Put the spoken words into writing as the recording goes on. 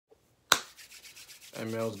Hey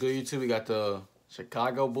man, what's good, YouTube? We got the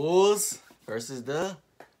Chicago Bulls versus the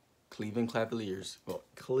Cleveland Cavaliers. Well,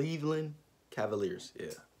 Cleveland Cavaliers. Yeah.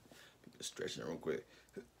 Just stretching it real quick.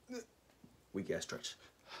 Weak ass stretch.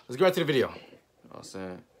 Let's get right to the video. You know what I'm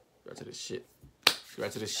saying? Right to this shit. Let's get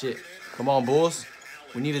right to this shit. Come on, Bulls.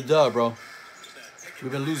 We need a dub, bro.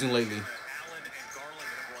 We've been losing lately.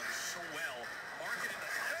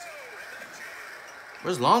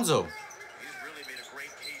 Where's Lonzo?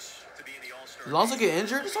 Did Lonzo get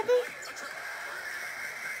injured or something?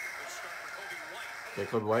 Okay,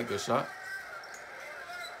 Kobe White, good shot.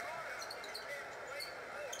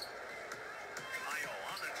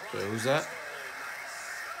 Okay, who's that?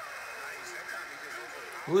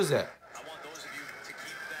 Who is that?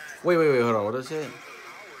 Wait, hold on. What did I say?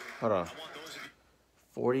 Hold on.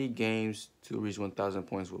 40 games to reach 1,000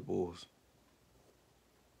 points with Bulls.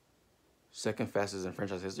 Second fastest in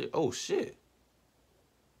franchise history. Oh, shit.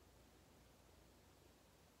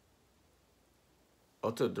 Oh,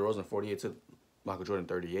 to DeRozan 48 to Michael Jordan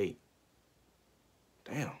 38.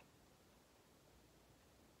 Damn.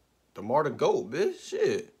 DeMar the GOAT, bitch.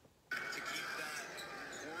 Shit.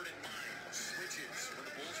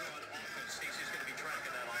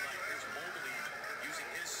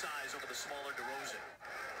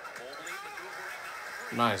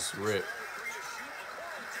 Nice rip.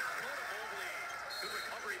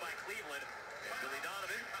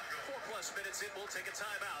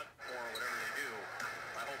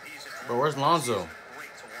 But where's Lonzo?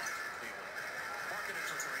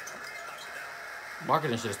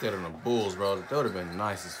 Marketing should have stayed on the Bulls, bro. That would have been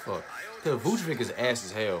nice as fuck. Cause Vucevic is ass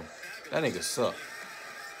as hell. That nigga suck.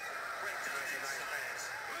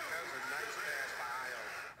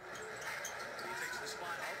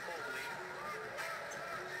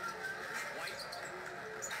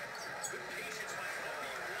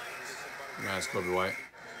 Nice, Kobe White.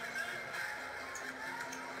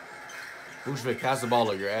 Vucevic, pass the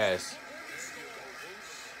ball at your ass.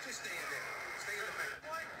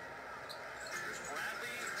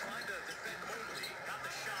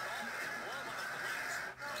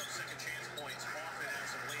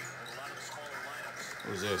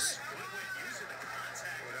 Who's this?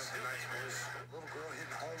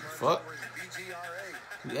 Fuck.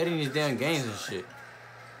 He's editing these damn games and shit.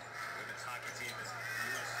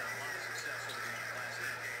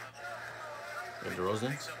 Hey,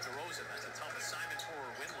 DeRozan.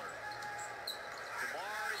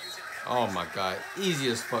 Oh my god. Easy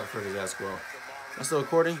as fuck for the ass girl. That's still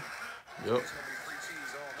recording? Yup.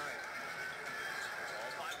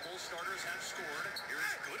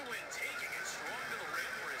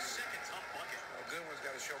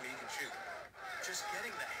 Just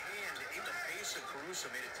getting the hand in the face of Caruso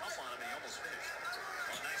made it tough on him, and he almost finished.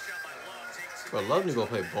 Well, nice shot by Love. Bro, Love need to go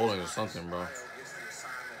play bowling or something, bro.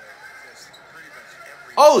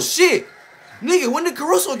 Oh shit! Nigga, when did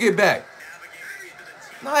Caruso get back?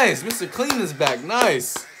 Nice, Mr. Clean is back.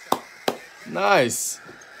 Nice. Nice.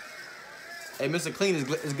 Hey, Mr. Clean,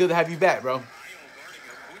 it's good to have you back, bro.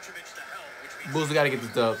 Bulls, we gotta get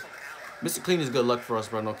this dub. Mr. Clean is good luck for us,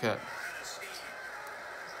 bro. No cap.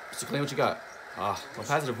 Mr. Clean, what you got? Ah, I'm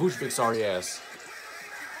passing the Vucevic, sorry ass.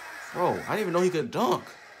 Bro, I didn't even know he could dunk.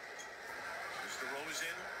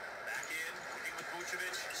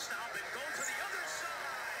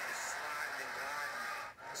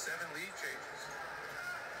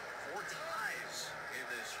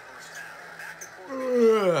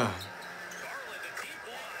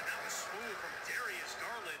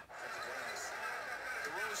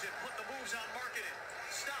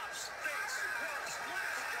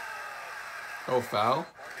 Oh, foul.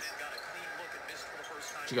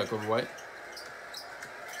 She got Kobe White.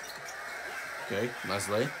 Okay, nice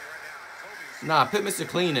lay. Nah, put Mr.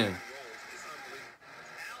 Clean in.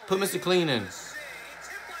 Put Mr. Clean in.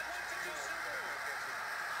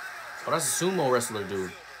 Oh, that's a sumo wrestler,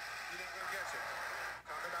 dude.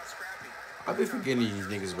 I be forgetting these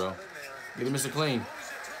niggas, bro. Get him Mr. Clean.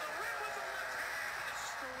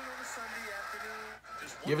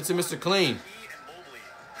 Give it to Mr. Clean.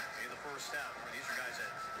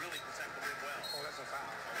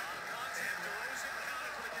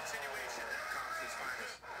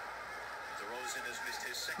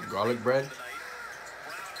 Garlic bread.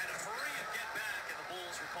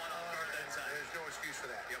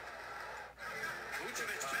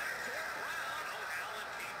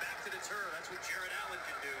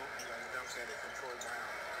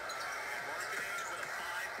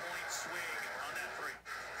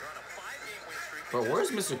 Bro,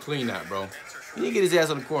 where's Mr. Clean at, bro? He need to get his ass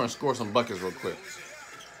on the court and score some buckets real quick.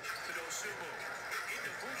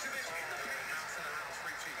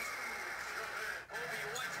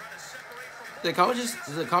 The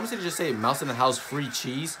commentator just say mouse in the house, free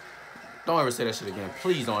cheese? Don't ever say that shit again.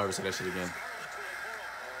 Please don't ever say that shit again.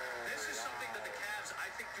 This is something that the Cavs, I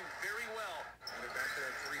think, do very well. And they're back to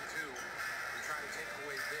that 3-2. They're trying to take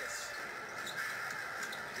away this.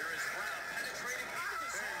 Here is Brown penetrating into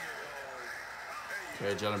the zone.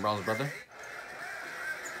 Okay, Jalen Brown's brother.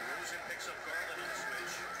 DeRozan picks up Garland on the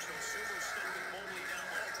switch. Dosunmu stuck with Mobley down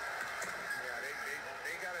low. Yeah,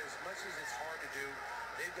 they got to, as much as it's hard to do,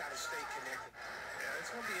 they've got to stay connected. Yeah,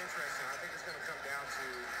 it's going to be interesting. I think it's going to come down to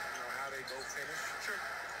how they both finish. Sure.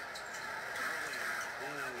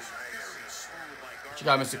 What you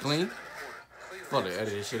got, Mr. Clean? Fuck it,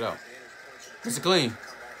 edit this shit out. Mr. Clean.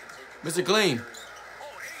 Mr. Clean.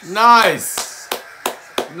 Nice.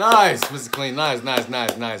 Nice, Mr. Clean. Nice.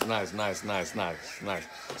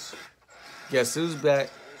 Guess who's back?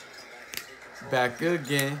 Back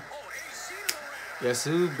again. Guess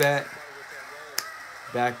who's back?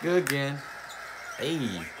 Back again.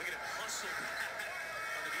 Hey.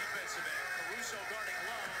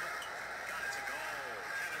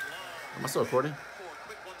 Am I still recording?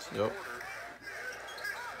 Yep.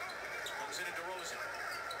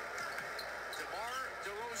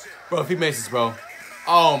 Bro, if he makes this, bro.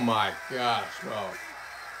 Oh my gosh, bro.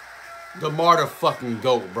 DeMar the fucking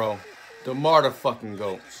GOAT, bro. DeMar the fucking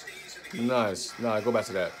GOAT. Nice. Nah, go back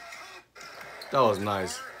to that. That was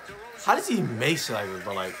nice. How does he make shit like this,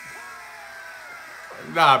 bro? Like,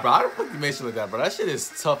 nah, bro. I don't think he make shit like that, bro. That shit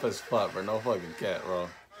is tough as fuck, bro. No fucking cat, bro.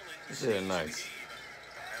 That shit is nice.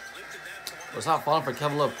 Bro, stop falling for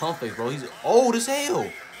Kevin Love pump face, bro. He's old as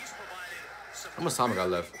hell. How much time I got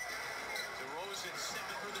left?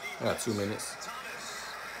 I got 2 minutes.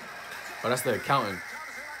 Oh, that's the accountant.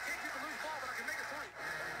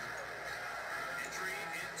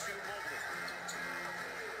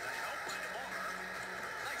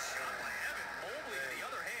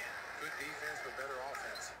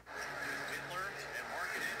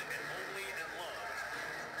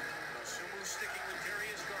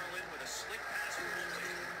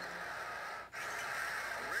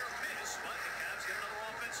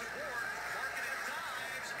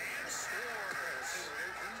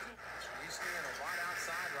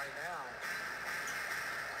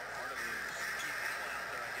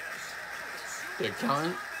 The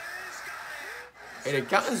accountant? Hey, the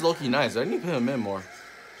accountant's low-key nice. I need to pay him in more.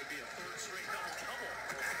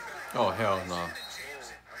 Oh, hell no.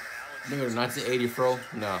 Nigga, the 1980 fro?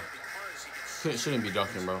 No. Shouldn't be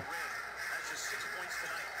dunking, bro.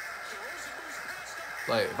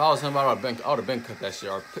 Like, if I was him, I would have been cut that shit.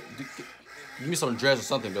 Or give me some dreads or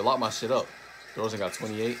something, but lock my shit up. DeRozan got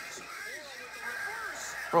 28.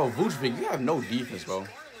 Bro, Vucevic, you have no defense, bro.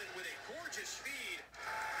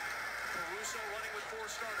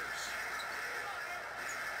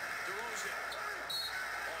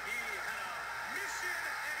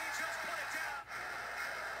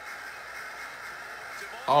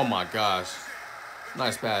 Oh my gosh.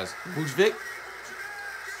 Nice pass. Vucevic.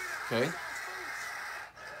 Okay.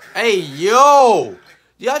 Hey, yo!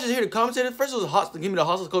 Did y'all just hear the commentator? First it was hot. Give me the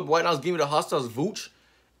hostile Kobe White. Now it's give me the hostiles Vooch.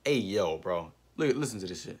 Hey, yo, bro. Look, listen to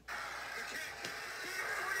this shit.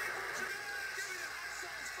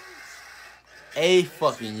 Hey,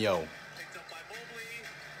 fucking yo.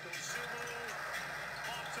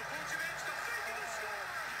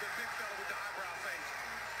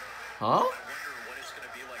 Huh?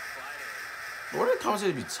 What are the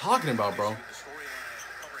commentators be talking about, bro?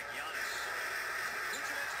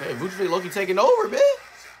 Hey, Vucevic low-key taking over, man.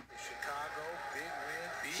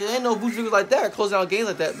 Shit, ain't no Vucevic like that. Closing out games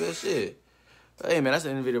like that, man. Shit. Hey, man, that's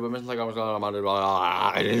the end of the video. But mention like I was going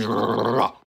on.